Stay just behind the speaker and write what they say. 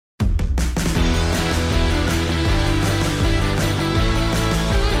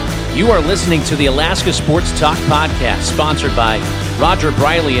You are listening to the Alaska Sports Talk Podcast, sponsored by Roger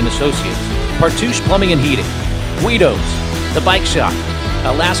Briley and Associates, Partouche Plumbing and Heating, Guido's, The Bike Shop,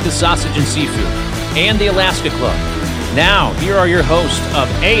 Alaska Sausage and Seafood, and the Alaska Club. Now, here are your hosts of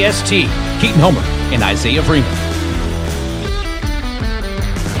AST, Keaton Homer and Isaiah Freeman.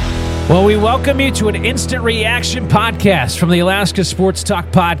 Well, we welcome you to an instant reaction podcast from the Alaska Sports Talk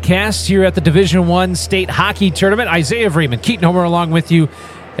Podcast here at the Division I State Hockey Tournament. Isaiah Freeman, Keaton Homer along with you.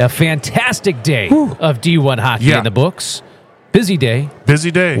 A fantastic day of D1 hockey in the books. Busy day.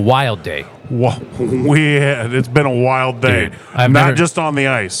 Busy day. Wild day. It's been a wild day. Dude, Not just on the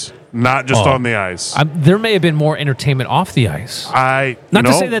ice. On the ice. There may have been more entertainment off the ice. Not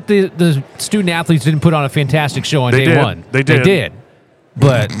to say that the student athletes didn't put on a fantastic show on day one. They did.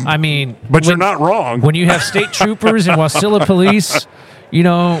 But, I mean... But you're not wrong. When you have state troopers and Wasilla police,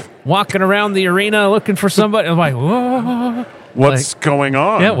 walking around the arena looking for somebody, I'm like, whoa. What's going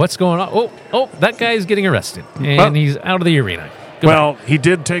on? Yeah, what's going on? Oh, that guy's getting arrested, and he's out of the arena. Goodbye. He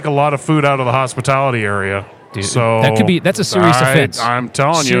did take a lot of food out of the hospitality area. Dude, so that's a serious offense. I'm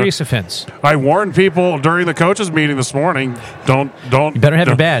telling you. Serious offense. I warned people during the coaches meeting this morning, don't. You better have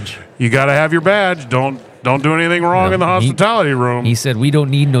your badge. You got to have your badge. Don't do anything wrong in the hospitality room. He said, we don't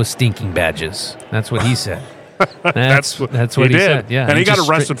need no stinking badges. That's what he said. That's what he said. Yeah. And he got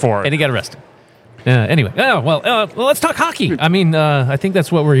arrested for it. And he got arrested. Anyway, let's talk hockey. I mean, I think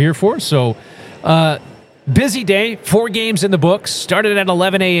that's what we're here for. So, busy day, 4 games in the books. Started at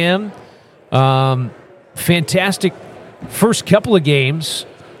 11 a.m. Fantastic first couple of games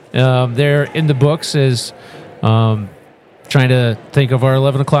there in the books as trying to think of our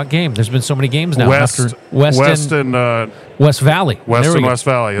 11 o'clock game. There's been so many games now. West and West Valley. West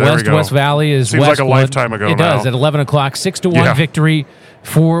Valley. There we go. West Valley is Seems West like a lifetime ago It now. does. At 11 o'clock, 6-1 victory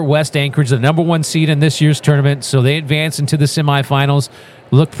for West Anchorage, the number 1 seed in this year's tournament. So they advance into the semifinals.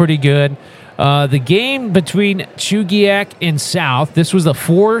 Looked pretty good. The game between Chugiak and South, this was the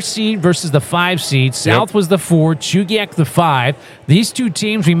 4 seed versus the 5 seed. South was the 4, Chugiak the 5. These two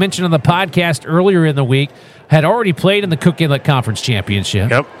teams we mentioned on the podcast earlier in the week had already played in the Cook Inlet Conference Championship.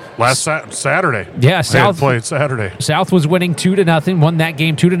 Yep, last Saturday. Yeah, South played Saturday. South was winning 2-0, won that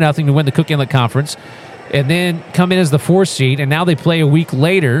game 2-0 to win the Cook Inlet Conference, and then come in as the 4 seed, and now they play a week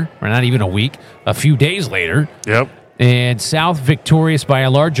later, or not even a week, a few days later. Yep. And South victorious by a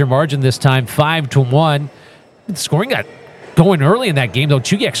larger margin this time, 5-1. The scoring got going early in that game, though.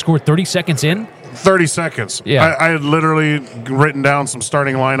 Chugiak scored 30 seconds in. 30 seconds. Yeah. I had literally written down some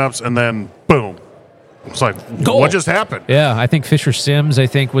starting lineups, and then boom. It's like, goal. What just happened? Yeah, I think Fisher Sims,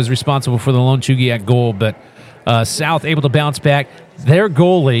 was responsible for the lone Chugiak goal, but South able to bounce back. Their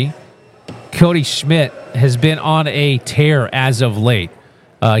goalie, Cody Schmidt, has been on a tear as of late.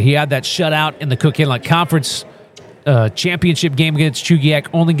 He had that shutout in the Cook Inlet Conference championship game against Chugiak,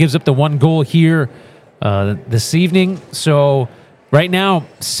 only gives up the 1 goal here this evening. So right now,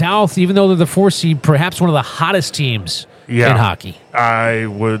 South, even though they're the 4 seed, perhaps one of the hottest teams in hockey. I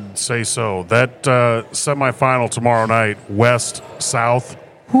would say so. That semifinal tomorrow night, West-South,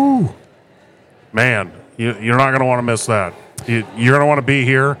 man, you're not going to want to miss that. You're going to want to be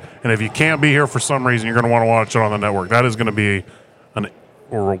here, and if you can't be here for some reason, you're going to want to watch it on the network. That is going to be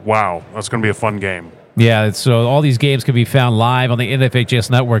that's going to be a fun game. Yeah, so all these games can be found live on the NFHS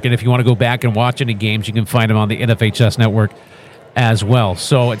network, and if you want to go back and watch any games, you can find them on the NFHS network as well.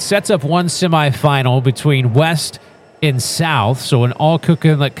 So it sets up one semifinal between West and South, so an all-Cook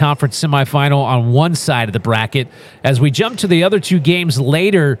Inlet Conference semifinal on one side of the bracket. As we jump to the other 2 games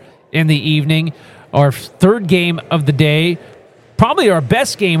later in the evening, our third game of the day, probably our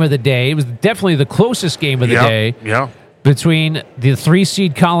best game of the day. It was definitely the closest game of the day. Yeah. Between the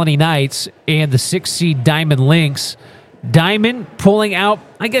 3-seed Colony Knights and the 6-seed Diamond Lynx. Diamond pulling out,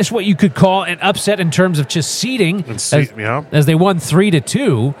 I guess what you could call an upset in terms of just seeding, as they won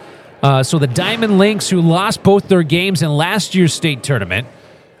 3-2. So the Diamond Lynx, who lost both their games in last year's state tournament,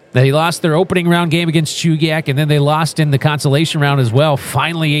 they lost their opening round game against Chugiak, and then they lost in the consolation round as well,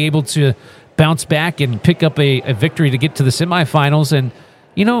 finally able to bounce back and pick up a victory to get to the semifinals. And,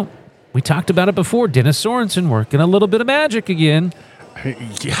 we talked about it before. Dennis Sorensen working a little bit of magic again.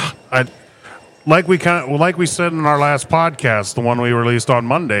 Yeah, like we said in our last podcast, the one we released on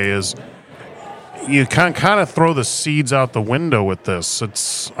Monday, is you can kind of throw the seeds out the window with this.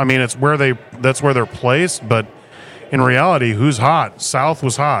 That's where they're placed, but in reality, who's hot? South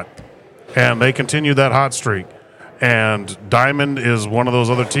was hot, and they continued that hot streak. And Diamond is one of those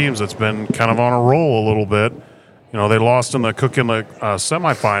other teams that's been kind of on a roll a little bit. They lost in the Cook Inlet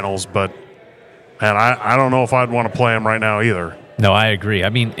semifinals, but man, I don't know if I'd want to play them right now either. No, I agree. I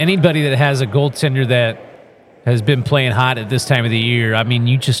mean, anybody that has a goaltender that has been playing hot at this time of the year. I mean,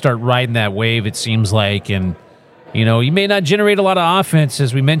 you just start riding that wave, it seems like, and you may not generate a lot of offense,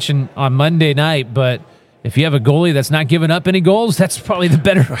 as we mentioned on Monday night, but if you have a goalie that's not giving up any goals, that's probably the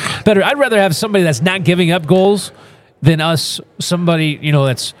better. I'd rather have somebody that's not giving up goals than somebody,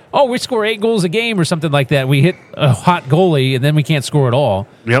 that's, we score 8 goals a game or something like that. We hit a hot goalie, and then we can't score at all.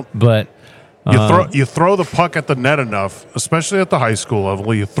 Yep. But you throw the puck at the net enough, especially at the high school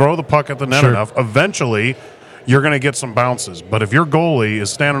level, you throw the puck at the net enough, eventually you're going to get some bounces. But if your goalie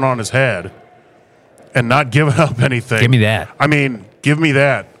is standing on his head and not giving up anything. Give me that. I mean, give me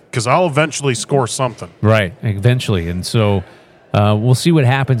that, because I'll eventually score something. Right, eventually. And so we'll see what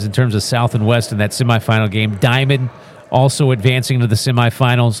happens in terms of South and West in that semifinal game. Diamond also advancing to the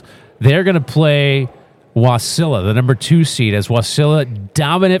semifinals. They're going to play Wasilla, the number 2 seed, as Wasilla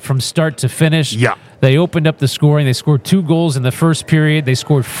dominant from start to finish. Yeah. They opened up the scoring. They scored 2 goals in the first period. They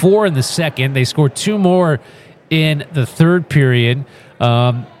scored 4 in the second. They scored 2 more in the third period.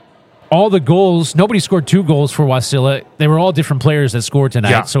 All the goals, nobody scored 2 goals for Wasilla. They were all different players that scored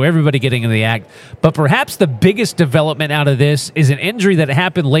tonight, so everybody getting in the act. But perhaps the biggest development out of this is an injury that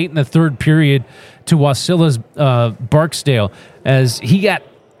happened late in the third period to Wasilla's Barksdale, as he got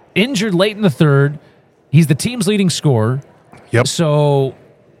injured late in the third. He's the team's leading scorer. Yep. So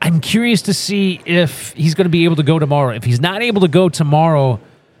I'm curious to see if he's going to be able to go tomorrow. If he's not able to go tomorrow,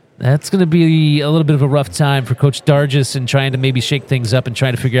 that's going to be a little bit of a rough time for Coach Dargis and trying to maybe shake things up and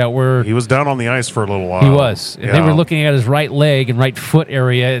trying to figure out where... He was down on the ice for a little while. He was. Yeah. They were looking at his right leg and right foot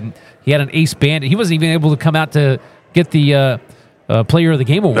area, and he had an ace bandage. He wasn't even able to come out to get the Player of the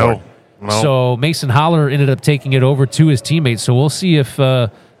Game award. No. So Mason Holler ended up taking it over to his teammates. So we'll see if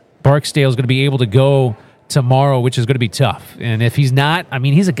Barksdale is going to be able to go tomorrow, which is going to be tough. And if he's not, I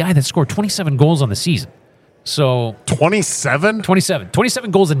mean, he's a guy that scored 27 goals on the season. So 27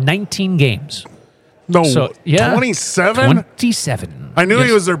 goals in 19 games. No, so, yeah, 27. I knew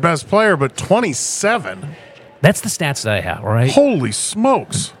he was their best player, but 27. That's the stats that I have. All right. Holy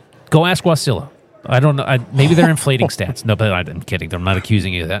smokes! Go ask Wasilla. I don't know. Maybe they're inflating stats. No, but I'm kidding. I'm not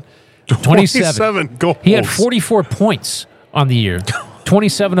accusing you of that. 27 goals. He had 44 points on the year.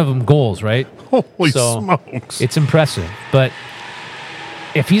 27 of them goals. Right. Holy smokes! It's impressive. But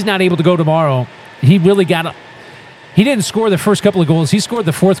if he's not able to go tomorrow, he really got. He didn't score the first couple of goals. He scored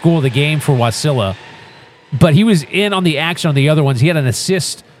the 4th goal of the game for Wasilla, but he was in on the action on the other ones. He had an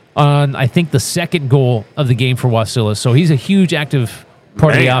assist on, I think, the 2nd goal of the game for Wasilla. So he's a huge active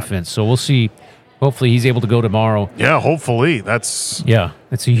part of the offense. So we'll see. Hopefully he's able to go tomorrow. Yeah, hopefully. It's a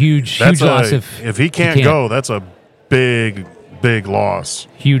huge loss. If he can't go, that's a big loss.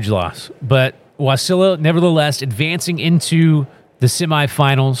 Huge loss. But Wasilla, nevertheless, advancing into the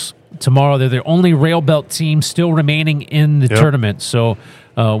semifinals tomorrow. They're the only rail belt team still remaining in the tournament. So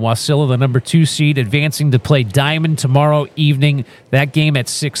Wasilla, the number 2 seed, advancing to play Diamond tomorrow evening. That game at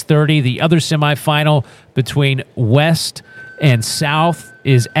 6:30. The other semifinal between West and South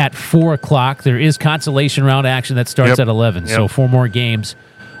is at 4 o'clock. There is consolation round action that starts at 11. So 4 more games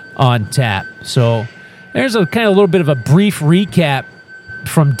on tap. So there's a kind of a little bit of a brief recap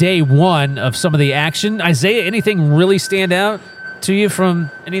from day 1 of some of the action. Isaiah, anything really stand out to you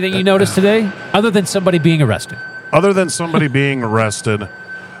from anything you noticed today, other than somebody being arrested? Other than somebody being arrested,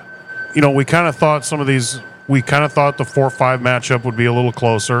 we kind of thought the 4-5 matchup would be a little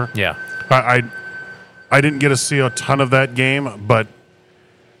closer. Yeah. I didn't get to see a ton of that game, but,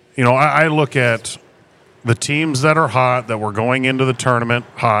 I look at the teams that are hot, that were going into the tournament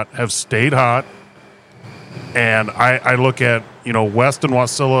hot, have stayed hot. And I look at, West and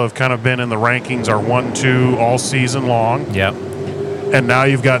Wasilla have kind of been in the rankings, are 1-2 all season long. Yep. And now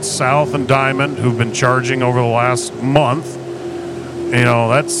you've got South and Diamond, who've been charging over the last month.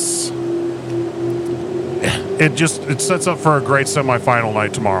 It sets up for a great semifinal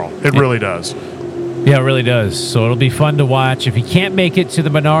night tomorrow. It really does. Yeah, it really does. So it'll be fun to watch. If you can't make it to the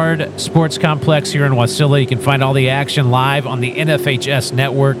Menard Sports Complex here in Wasilla, you can find all the action live on the NFHS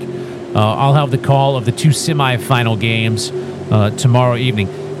network. I'll have the call of the 2 semifinal games tomorrow evening.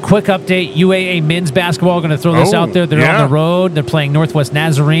 Quick update, UAA men's basketball, going to throw this out there. They're on the road. They're playing Northwest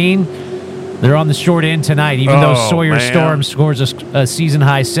Nazarene. They're on the short end tonight, even though Sawyer Storm scores a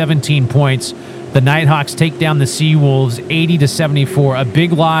season-high 17 points. The Nighthawks take down the Seawolves 80-74. A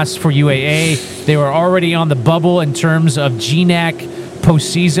big loss for UAA. They were already on the bubble in terms of GNAC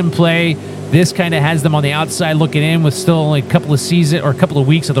postseason play. This kind of has them on the outside looking in with still only a couple of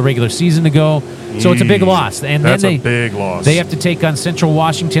weeks of the regular season to go. So it's a big loss. And that's then a big loss. They have to take on Central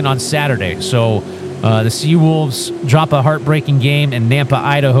Washington on Saturday. So the Seawolves drop a heartbreaking game in Nampa,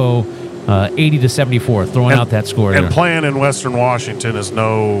 Idaho, 80-74, throwing out that score. And playing in Western Washington is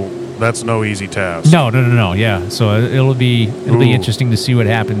no that's no easy task. No. Yeah, so it'll be interesting to see what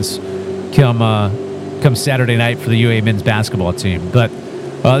happens come Saturday night for the UA men's basketball team. But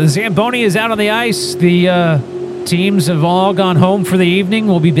the Zamboni is out on the ice. The teams have all gone home for the evening.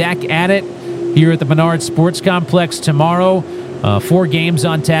 We'll be back at it here at the Menard Sports Complex tomorrow. 4 games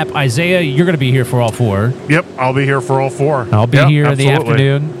on tap. Isaiah, you're going to be here for all 4. Yep, I'll be here for all 4. I'll be here in the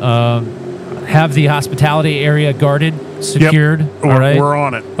afternoon. Have the hospitality area guarded, secured. Yep. All right? We're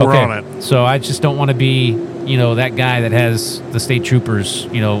on it. We're on it. So I just don't want to be, that guy that has the state troopers,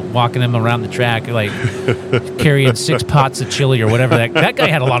 walking them around the track, like carrying 6 pots of chili or whatever. That guy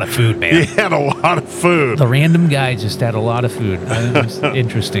had a lot of food, man. He had a lot of food. The random guy just had a lot of food. It was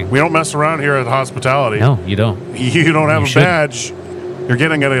interesting. We don't mess around here at hospitality. No, you don't. You don't have a badge, you're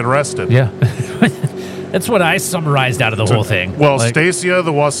getting arrested. Yeah. That's what I summarized out of the whole thing. Well, Stacia,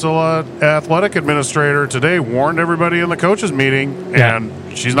 the Wasilla athletic administrator, today warned everybody in the coaches meeting, and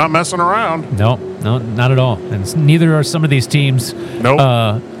she's not messing around. No, not at all. And neither are some of these teams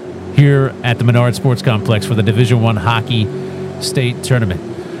here at the Menard Sports Complex for the Division I hockey state tournament.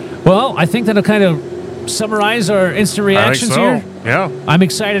 Well, I think that'll kind of summarize our instant reactions here. Yeah. I'm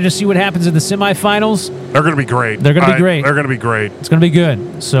excited to see what happens in the semifinals. They're going to be great. They're going to be great. They're going to be great. It's going to be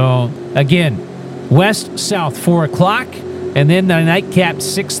good. So, again, West, South, 4 o'clock, and then the nightcap,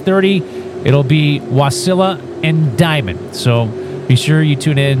 6:30. It'll be Wasilla and Diamond. So be sure you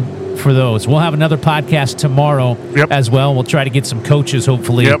tune in for those. We'll have another podcast tomorrow as well. We'll try to get some coaches,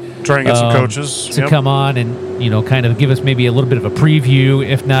 hopefully. Try and get some coaches. To come on and, kind of give us maybe a little bit of a preview,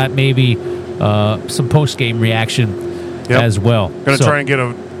 if not maybe some post-game reaction as well. Going to try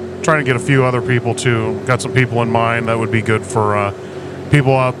and get a few other people, too. Got some people in mind that would be good for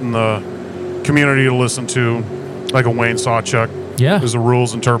people out in the community to listen to, like a Wayne Sawchuk. Yeah. Who's a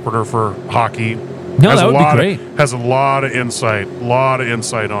rules interpreter for hockey. No, that would be great. Has a lot of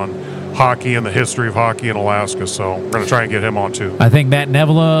insight on hockey and the history of hockey in Alaska. So we're going to try and get him on, too. I think Matt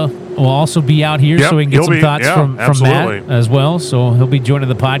Nevela will also be out here, so we can get some thoughts from Matt as well. So he'll be joining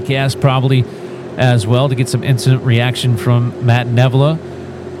the podcast probably as well to get some instant reaction from Matt Nevela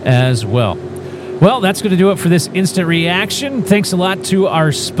as well. Well, that's going to do it for this instant reaction. Thanks a lot to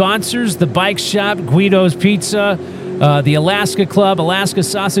our sponsors, the Bike Shop, Guido's Pizza, the Alaska Club, Alaska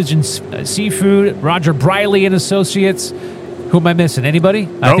Sausage and Seafood, Roger Briley and Associates. Who am I missing? Anybody?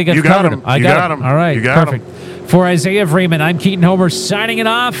 I think I've covered them. I got them. All right, perfect. For Isaiah Vreeman, I'm Keaton Homer signing it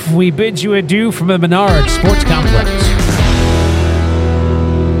off. We bid you adieu from the Menard Sports Complex.